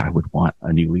why I would want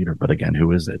a new leader. But again,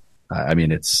 who is it? I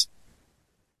mean, it's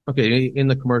okay. In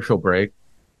the commercial break,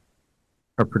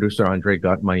 our producer Andre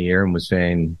got in my ear and was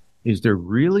saying, is there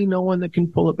really no one that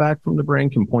can pull it back from the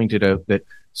brink? And pointed out that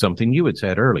something you had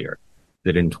said earlier,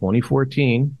 that in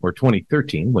 2014 or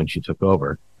 2013, when she took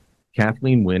over,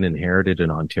 Kathleen Wynne inherited an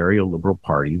Ontario Liberal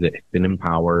Party that had been in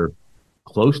power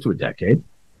close to a decade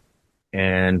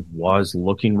and was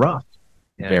looking rough.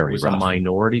 And very it was rough. A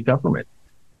minority government.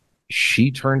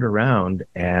 She turned around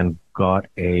and got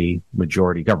a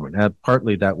majority government. Now,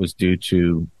 partly that was due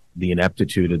to the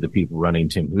ineptitude of the people running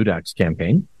Tim Hudak's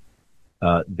campaign.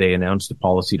 They announced a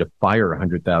policy to fire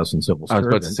 100,000 civil servants. I was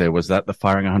about to say, was that the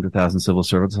firing 100,000 civil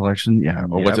servants election? Yeah.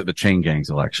 Or was it the chain gangs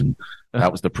election?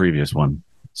 That was the previous one.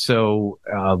 So,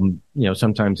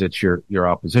 sometimes it's your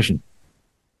opposition.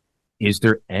 Is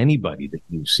there anybody that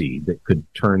you see that could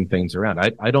turn things around?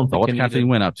 I don't think. What's Kathleen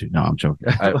Wynne up to? No, I'm joking.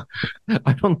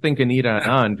 I don't think Anita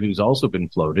Anand, who's also been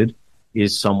floated,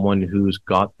 is someone who's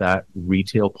got that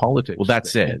retail politics. Well,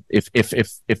 that's it.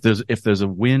 If there's a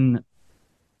Wynne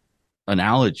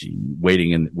analogy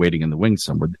waiting in the wings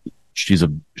somewhere,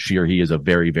 she or he is a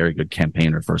very, very good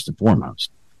campaigner first and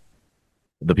foremost.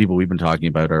 The people we've been talking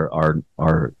about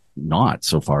are not,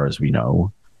 so far as we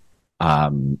know.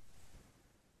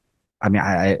 I mean,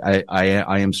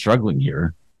 I am struggling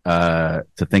here to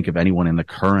think of anyone in the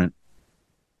current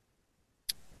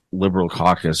Liberal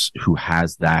caucus who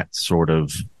has that sort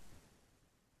of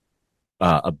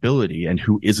ability and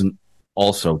who isn't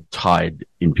also tied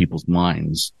in people's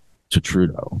minds to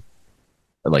Trudeau.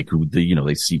 Like,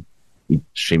 they see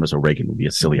Seamus O'Regan would be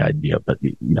a silly idea, but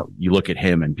you look at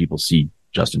him and people see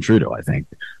Justin Trudeau, I think.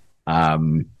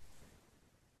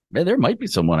 There might be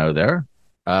someone out there.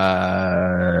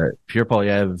 Pierre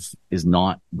Poilievre is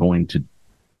not going to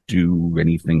do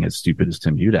anything as stupid as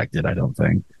Tim Hudak did, I don't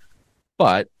think.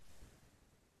 But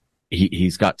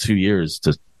he's got 2 years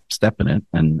to step in it,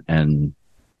 and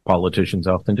politicians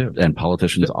often do.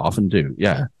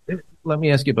 Yeah. Let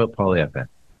me ask you about Poilievre.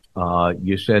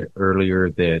 You said earlier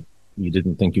that you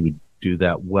didn't think he would do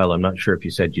that well. I'm not sure if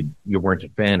you said you weren't a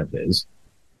fan of his.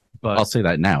 But I'll say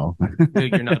that now.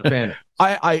 You're not a fan.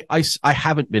 I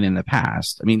haven't been in the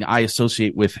past. I mean, I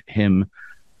associate with him,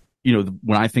 when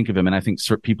I think of him, and I think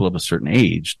people of a certain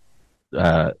age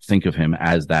think of him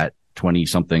as that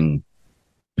 20-something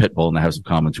pit bull in the House of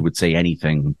Commons who would say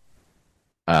anything,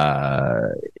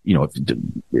 whatever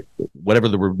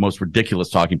the most ridiculous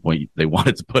talking point they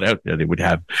wanted to put out there, they would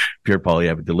have Pierre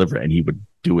Poilievre deliver, and he would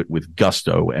do it with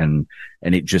gusto, and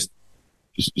it just,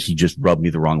 he just rubbed me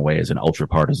the wrong way as an ultra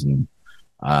partisan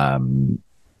person.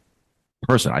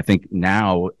 I think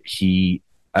now he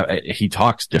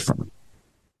talks differently.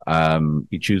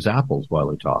 He chews apples while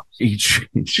he talks. He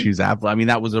chews apples. I mean,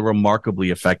 that was a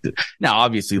remarkably effective. Now,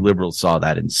 obviously, Liberals saw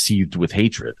that and seethed with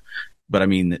hatred. But I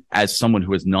mean, as someone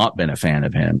who has not been a fan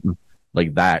of him,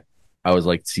 like that, I was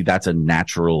like, see, that's a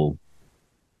natural,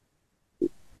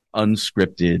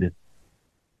 unscripted.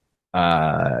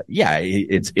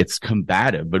 It's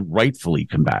combative, but rightfully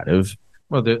combative.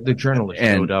 Well, the journalist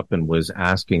showed up and was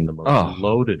asking the most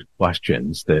loaded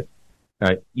questions that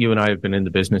you and I have been in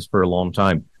the business for a long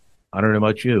time. I don't know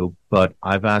about you, but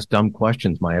I've asked dumb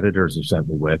questions my editors have sent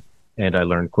me with, and I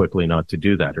learned quickly not to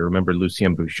do that. I remember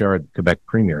Lucien Bouchard, the Quebec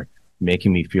premier,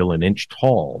 making me feel an inch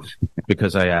tall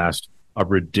because I asked a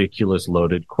ridiculous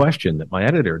loaded question that my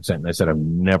editor had sent. And I said,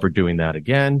 I'm never doing that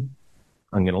again.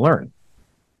 I'm going to learn.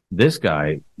 This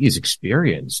guy, he's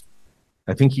experienced.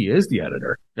 I think he is the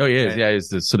editor. Oh, he is. He's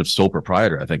the sort of sole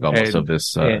proprietor, I think, almost of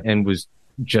this. And was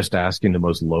just asking the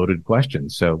most loaded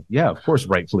questions. So, yeah, of course,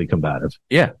 rightfully combative.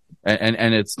 Yeah.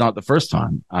 And it's not the first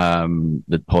time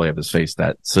that Poilievre has faced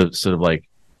that. So, sort of like,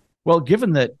 well,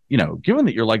 given that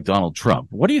you're like Donald Trump,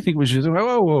 what do you think we should do?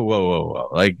 Whoa.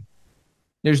 Like,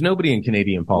 there's nobody in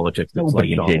Canadian politics that's like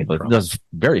Donald Trump. There's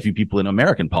very few people in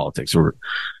American politics or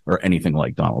anything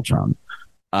like Donald Trump.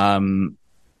 I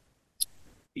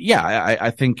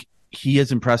think he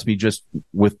has impressed me just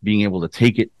with being able to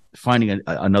take it, finding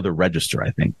another register,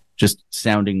 I think, just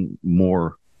sounding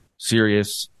more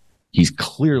serious. He's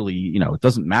clearly, it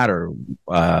doesn't matter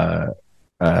what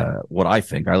I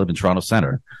think. I live in Toronto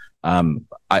Center.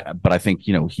 But I think,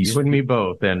 he's... You and me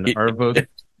both, and our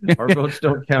votes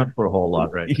don't count for a whole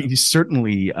lot right now. He's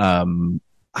certainly, the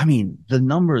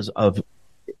numbers of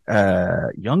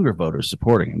younger voters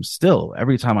supporting him still,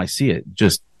 every time I see it,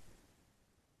 just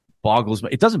boggles.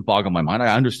 It doesn't boggle my mind.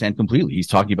 I understand completely. He's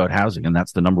talking about housing, and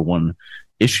that's the number one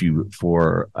issue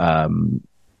for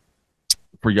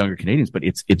younger Canadians. But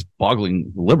it's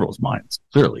boggling Liberals' minds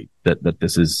clearly that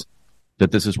this is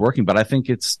working. But I think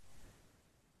it's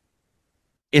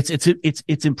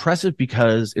it's impressive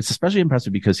because it's especially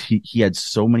impressive because he had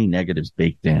so many negatives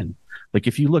baked in. Like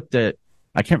if you looked at,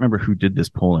 I can't remember who did this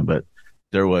polling, but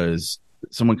there was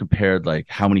someone compared like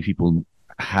how many people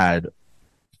had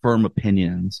firm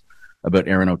opinions about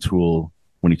Aaron O'Toole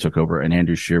when he took over, and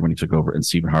Andrew Scheer when he took over, and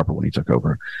Stephen Harper when he took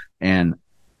over. And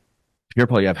Pierre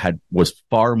Poilievre was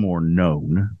far more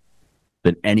known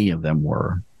than any of them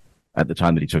were at the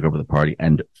time that he took over the party,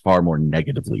 and far more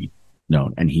negatively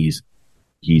known. And he's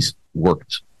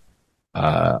worked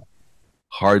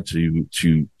hard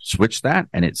to switch that,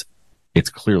 and it's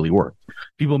clearly worked.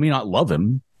 People may not love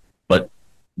him, but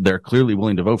they're clearly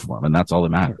willing to vote for him, and that's all that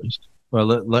matters. Well,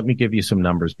 let me give you some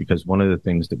numbers, because one of the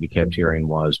things that we kept hearing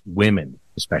was women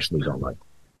especially don't like him.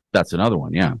 That's another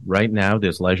one, yeah. Right now,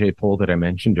 this Leger poll that I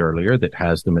mentioned earlier that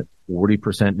has them at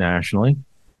 40% nationally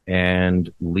and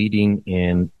leading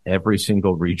in every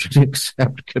single region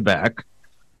except Quebec,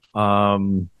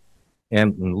 and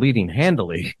leading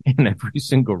handily in every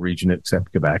single region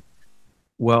except Quebec.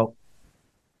 Well,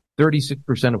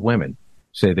 36% of women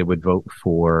say they would vote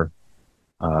for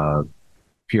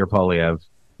Pierre Poilievre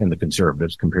and the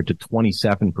Conservatives, compared to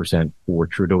 27% for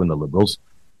Trudeau and the Liberals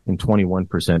and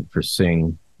 21% for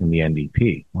Singh and the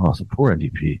NDP. Oh, it's a poor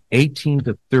NDP. 18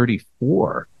 to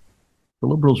 34. The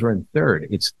Liberals are in third.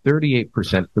 It's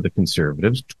 38% for the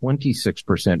Conservatives,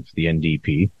 26% for the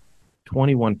NDP,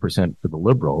 21% for the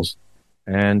Liberals.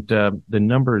 And the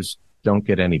numbers don't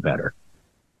get any better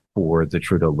for the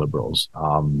Trudeau Liberals.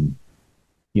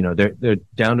 They're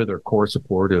down to their core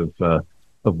support of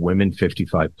women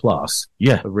 55 plus.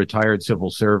 Yeah. Retired civil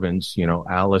servants,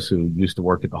 Alice, who used to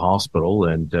work at the hospital,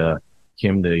 and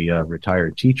Kim, the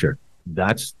retired teacher.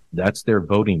 That's their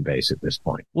voting base at this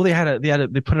point. Well, they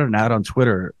put an ad on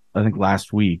Twitter, I think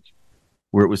last week,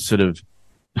 where it was sort of,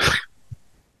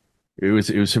 it was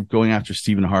sort of going after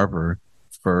Stephen Harper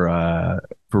for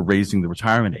raising the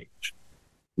retirement age.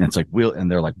 And it's like,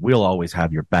 they're like, we'll always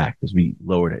have your back because we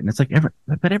lowered it. And it's like,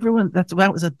 but everyone, that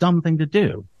was a dumb thing to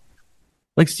do.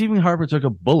 Like Stephen Harper took a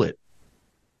bullet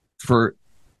for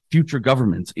future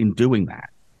governments in doing that,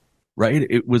 right?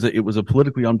 It was a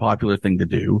politically unpopular thing to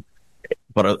do,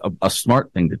 but a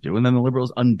smart thing to do. And then the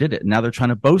Liberals undid it. And now they're trying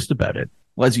to boast about it.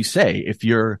 Well, as you say, if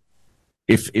you're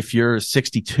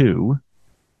 62,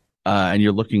 and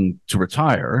you're looking to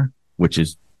retire, which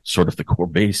is sort of the core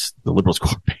base, the Liberals'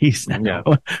 core base now,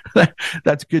 yeah.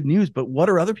 That's good news. But what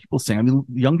are other people saying? I mean,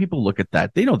 young people look at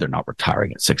that. They know they're not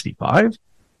retiring at 65.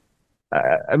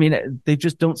 They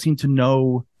just don't seem to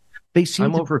know.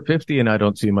 I'm over 50 and I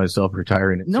don't see myself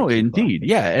retiring at 65. No, indeed.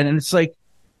 Yeah. And it's like,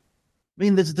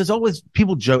 there's always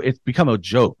people joke. It's become a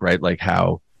joke, right? Like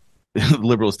how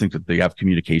liberals think that they have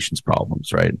communications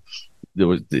problems, right?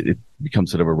 It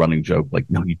becomes sort of a running joke. Like,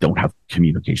 no, you don't have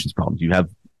communications problems. You have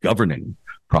governing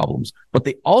problems, but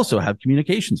they also have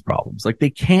communications problems. Like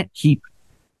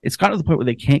it's gotten to the point where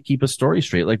they can't keep a story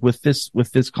straight. Like with this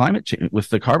climate change, with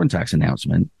the carbon tax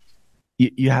announcement,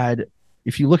 you had,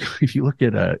 if you look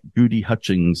at Goody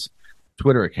Hutchings'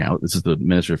 Twitter account, this is the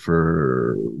Minister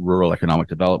for Rural Economic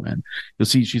Development, you'll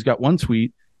see she's got one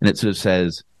tweet and it sort of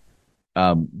says,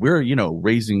 we're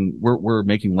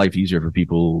making life easier for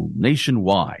people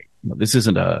nationwide. This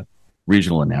isn't a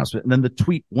regional announcement. And then the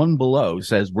tweet one below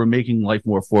says, we're making life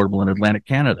more affordable in Atlantic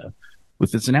Canada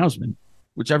with this announcement,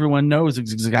 which everyone knows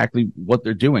is exactly what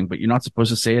they're doing, but you're not supposed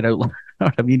to say it out loud.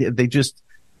 They just,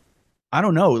 I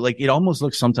don't know. Like, it almost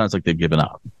looks sometimes like they've given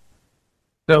up.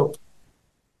 So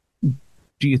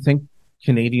do you think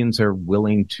Canadians are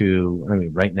willing to,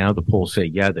 right now the polls say,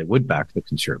 yeah, they would back the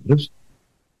Conservatives.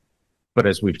 But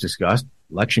as we've discussed,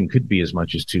 election could be as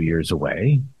much as 2 years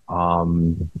away.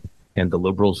 And the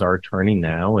Liberals are turning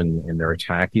now and they're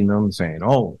attacking them, saying,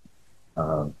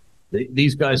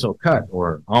 these guys will cut.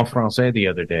 Or en français the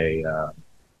other day,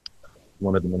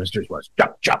 one of the ministers was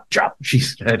chop, chop, chop, she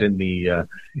said in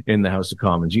the House of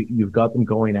Commons. You've got them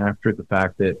going after the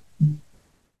fact that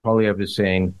Poilievre is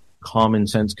saying common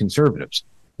sense conservatives.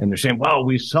 And they're saying, well,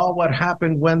 we saw what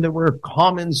happened when there were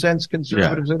common sense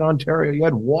conservatives in Ontario. You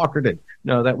had Walkerton.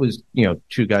 No, that was,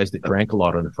 two guys that drank a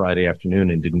lot on a Friday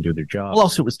afternoon and didn't do their job. Well,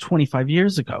 also it was 25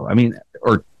 years ago.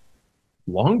 Or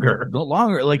longer.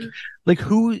 Like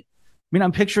who,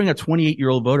 I'm picturing a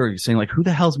 28-year-old voter saying, like, who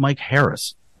the hell's Mike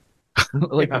Harris?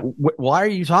 Why are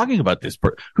you talking about this?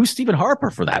 Who's Stephen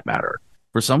Harper, for that matter,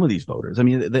 for some of these voters?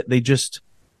 They just,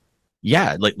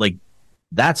 like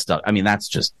that stuff. That's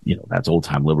just, that's old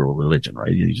time liberal religion,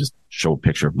 right? You just show a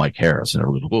picture of Mike Harris and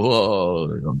everyone's,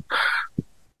 whoa,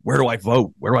 where do I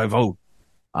vote?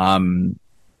 Do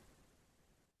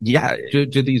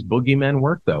these boogeymen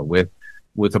work though? With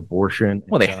with abortion.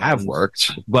 Well, they have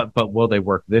worked, but will they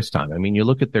work this time? I mean, you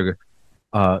look at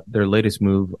their latest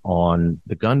move on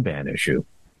the gun ban issue.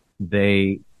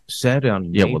 They said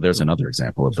on there's another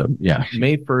example of them. Yeah,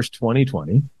 May 1st,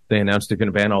 2020, they announced they're going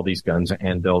to ban all these guns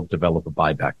and they'll develop a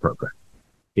buyback program.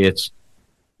 It's,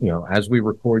 as we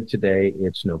record today,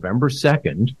 it's November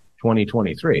 2nd,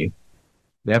 2023.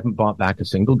 They haven't bought back a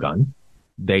single gun.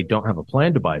 They don't have a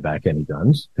plan to buy back any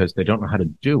guns because they don't know how to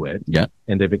do it. Yeah.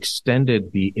 And they've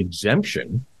extended the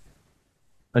exemption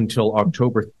until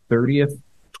October 30th,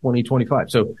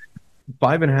 2025. So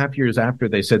 5.5 years after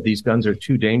they said these guns are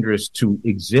too dangerous to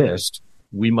exist,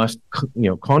 we must,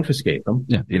 confiscate them.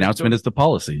 Yeah. The announcement is the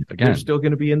policy. Again, they're still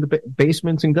going to be in the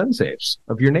basements and gun safes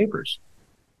of your neighbors.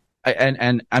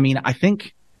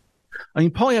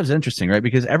 Poilievre's interesting, right?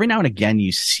 Because every now and again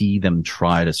you see them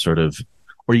try to sort of,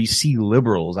 or you see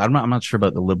liberals. I'm not sure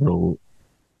about the liberal.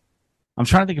 I'm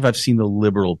trying to think if I've seen the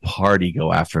Liberal Party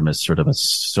go after him as sort of a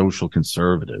social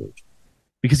conservative,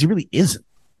 because he really isn't.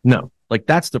 No, like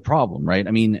that's the problem, right?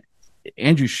 I mean,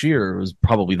 Andrew Scheer was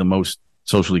probably the most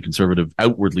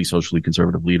outwardly socially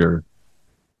conservative leader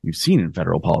you've seen in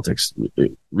federal politics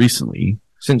recently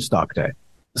since Stockday.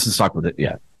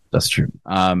 Yeah, that's true.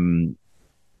 I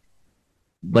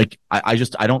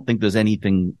don't think there's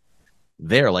anything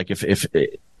there. Like if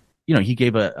he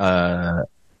gave a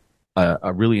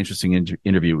really interesting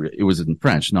interview. It was in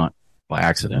French, not by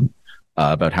accident,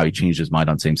 about how he changed his mind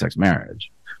on same-sex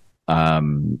marriage. But I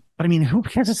mean, who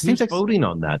cares? It's Who's voting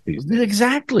on that these days?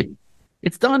 Exactly.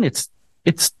 It's done. It's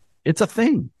a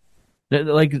thing.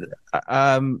 Like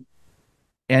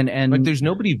there's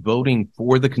nobody voting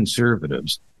for the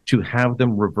Conservatives to have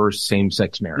them reverse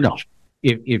same-sex marriage. No.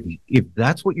 If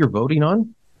that's what you're voting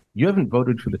on, you haven't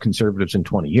voted for the Conservatives in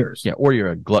 20 years. Yeah, or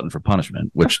you're a glutton for punishment,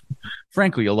 which,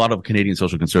 frankly, a lot of Canadian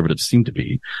social conservatives seem to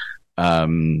be,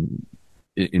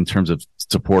 in terms of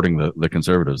supporting the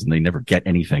Conservatives, and they never get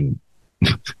anything.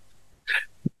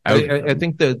 I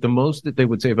think the most that they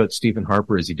would say about Stephen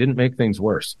Harper is he didn't make things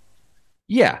worse.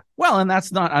 Yeah, well, and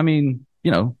that's not. I mean,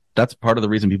 that's part of the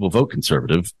reason people vote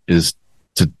Conservative is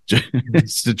to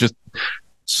just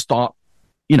stop.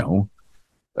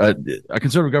 A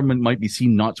conservative government might be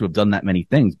seen not to have done that many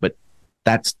things, but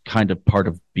that's kind of part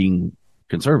of being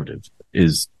conservative,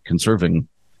 is conserving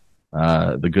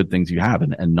the good things you have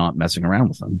and not messing around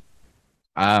with them.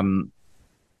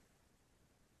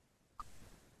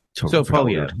 So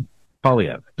Poilievre,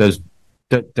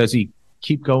 does he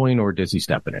keep going or does he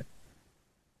step in it?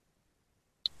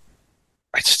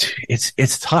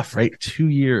 It's tough, right? 2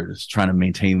 years trying to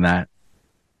maintain that.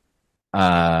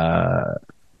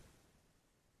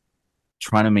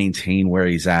 Trying to maintain where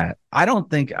he's at. I don't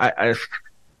think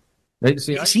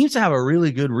he seems to have a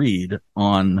really good read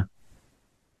on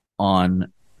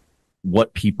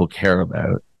what people care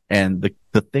about, and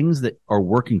the things that are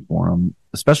working for him,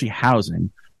 especially housing,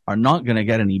 are not going to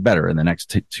get any better in the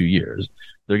next 2 years.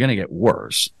 They're going to get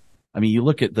worse. I mean, you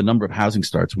look at the number of housing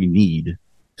starts we need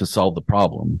to solve the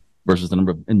problem versus the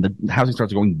number and the housing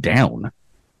starts are going down.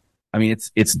 I mean, it's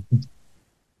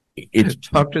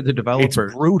talk to the developers.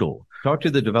 It's brutal. Talk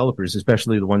to the developers,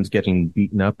 especially the ones getting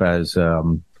beaten up as,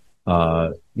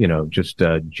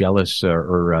 jealous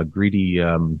or greedy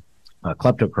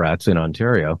kleptocrats in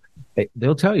Ontario.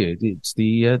 They'll tell you it's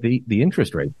the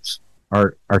interest rates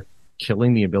are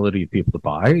killing the ability of people to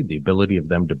buy, the ability of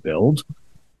them to build.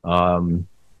 And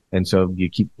so you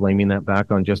keep blaming that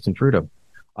back on Justin Trudeau.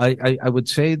 I would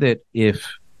say that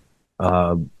if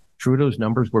Trudeau's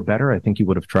numbers were better, I think he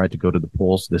would have tried to go to the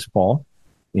polls this fall,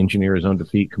 engineer his own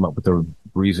defeat, come up with a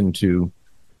reason to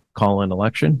call an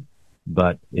election.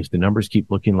 But if the numbers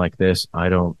keep looking like this, I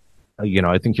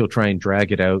think he'll try and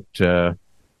drag it out,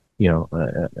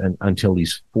 until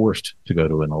he's forced to go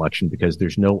to an election because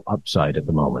there's no upside at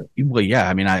the moment. Well, yeah.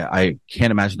 I mean, I can't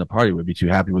imagine the party would be too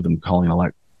happy with him calling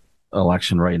an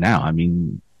election right now. I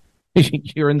mean,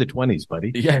 you're in the 20s,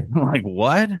 buddy. Yeah. Like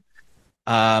what?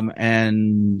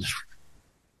 And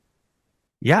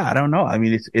yeah, I don't know. I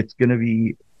mean, it's going to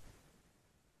be,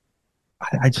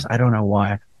 I don't know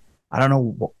why. I don't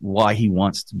know why he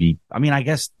wants to be. I mean, I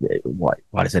guess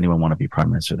why does anyone want to be prime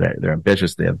minister? They're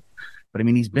ambitious. But I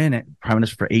mean, he's been prime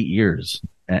minister for 8 years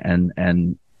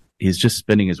and he's just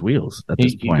spinning his wheels at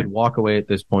this point. He could walk away at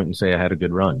this point and say, I had a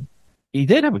good run. He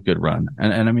did have a good run.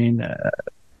 And I mean,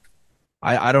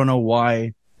 I don't know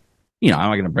why, I'm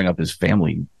not going to bring up his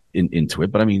family into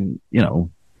it, but I mean,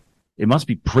 it must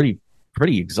be pretty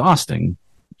exhausting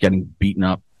getting beaten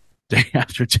up day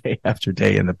after day after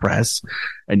day in the press,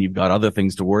 and you've got other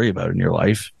things to worry about in your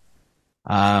life.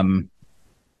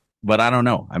 But I don't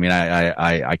know. I mean,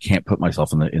 I can't put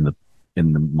myself in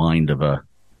in the mind of a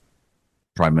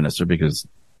prime minister, because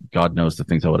God knows the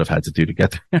things I would have had to do to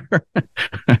get there.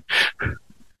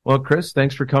 Well, Chris,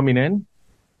 thanks for coming in.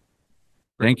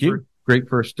 Thank you. Great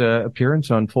first appearance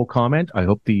on Full Comment. I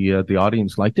hope the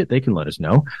audience liked it. They can let us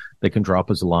know. They can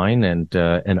drop us a line and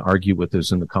argue with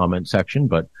us in the comment section.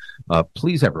 But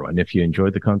please, everyone, if you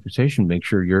enjoyed the conversation, make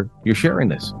sure you're sharing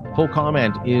this. Full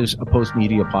Comment is a Post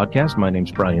Media podcast. My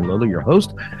name's Brian Lilley, your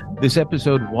host. This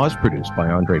episode was produced by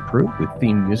Andre Proulx with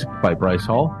theme music by Bryce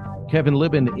Hall. Kevin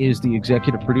Libin is the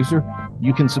executive producer.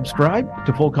 You can subscribe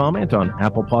to Full Comment on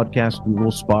Apple Podcasts,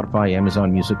 Google, Spotify,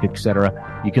 Amazon Music,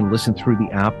 etc. You can listen through the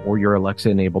app or your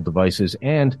Alexa-enabled devices.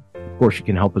 And, of course, you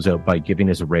can help us out by giving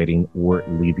us a rating or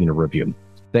leaving a review.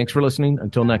 Thanks for listening.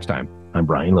 Until next time, I'm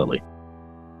Brian Lilley.